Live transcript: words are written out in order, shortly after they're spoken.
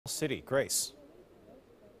City, Grace.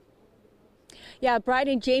 Yeah, Brian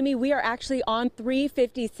and Jamie, we are actually on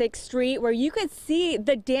 356th Street where you could see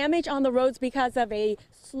the damage on the roads because of a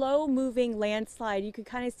slow moving landslide. You could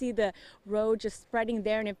kind of see the road just spreading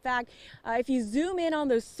there. And in fact, if you zoom in on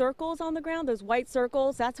those circles on the ground, those white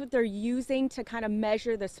circles, that's what they're using to kind of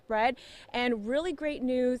measure the spread. And really great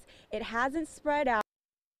news, it hasn't spread out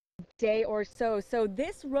day or so. So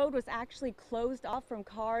this road was actually closed off from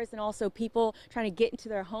cars and also people trying to get into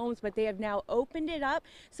their homes, but they have now opened it up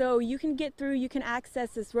so you can get through, you can access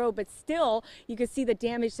this road, but still you can see the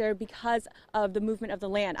damage there because of the movement of the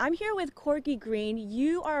land. I'm here with Corky Green.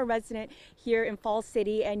 You are a resident here in Falls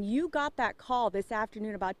City and you got that call this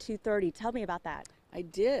afternoon about 2:30. Tell me about that. I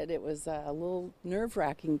did. It was a little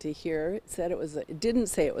nerve-wracking to hear. It didn't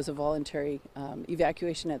say it was a voluntary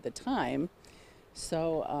evacuation at the time.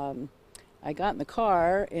 So I got in the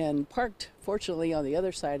car and parked, fortunately, on the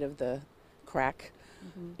other side of the crack,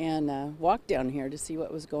 and walked down here to see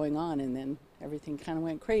what was going on, and then everything kind of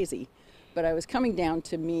went crazy. But I was coming down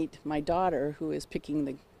to meet my daughter, who is picking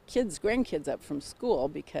the grandkids up from school,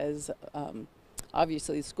 because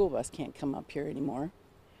obviously the school bus can't come up here anymore.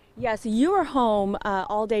 Yeah, so you were home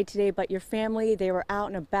all day today, but your family, they were out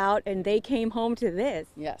and about, and they came home to this.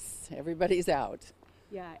 Yes, everybody's out.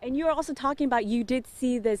 Yeah, and you were also talking about you did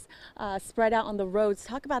see this spread out on the roads.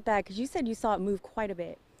 Talk about that, because you said you saw it move quite a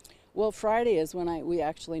bit. Well, Friday is when we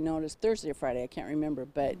actually noticed, Thursday or Friday, I can't remember,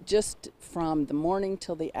 but just from the morning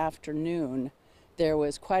till the afternoon, there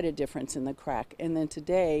was quite a difference in the crack. And then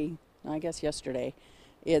today, I guess yesterday,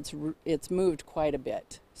 it's moved quite a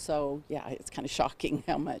bit. So yeah, it's kind of shocking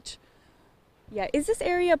how much. Yeah, is this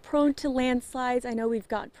area prone to landslides? I know we've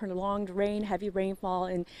got prolonged rain, heavy rainfall,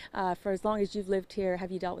 and for as long as you've lived here, have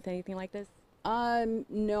you dealt with anything like this?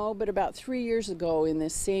 No, but about 3 years ago in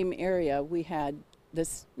this same area, we had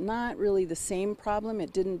this, not really the same problem.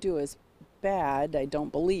 It didn't do as bad, I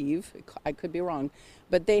don't believe. I could be wrong,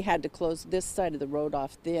 but they had to close this side of the road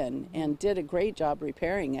off then and did a great job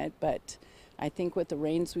repairing it, but I think with the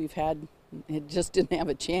rains we've had, it just didn't have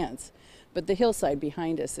a chance. But the hillside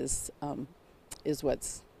behind us is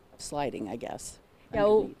what's sliding, I guess. Yeah,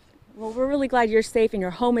 well, we're really glad you're safe and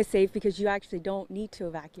your home is safe because you actually don't need to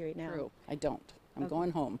evacuate now. True, I don't. I'm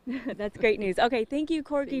going home. That's great news. Okay, thank you,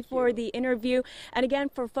 Corky, for the interview. And again,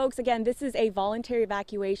 for folks, again, this is a voluntary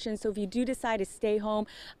evacuation. So if you do decide to stay home,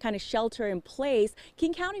 kind of shelter in place,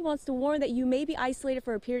 King County wants to warn that you may be isolated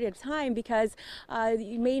for a period of time because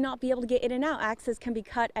you may not be able to get in and out. Access can be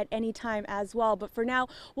cut at any time as well. But for now,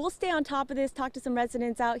 we'll stay on top of this, talk to some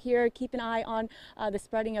residents out here, keep an eye on the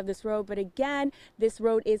spreading of this road. But again, this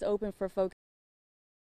road is open for folks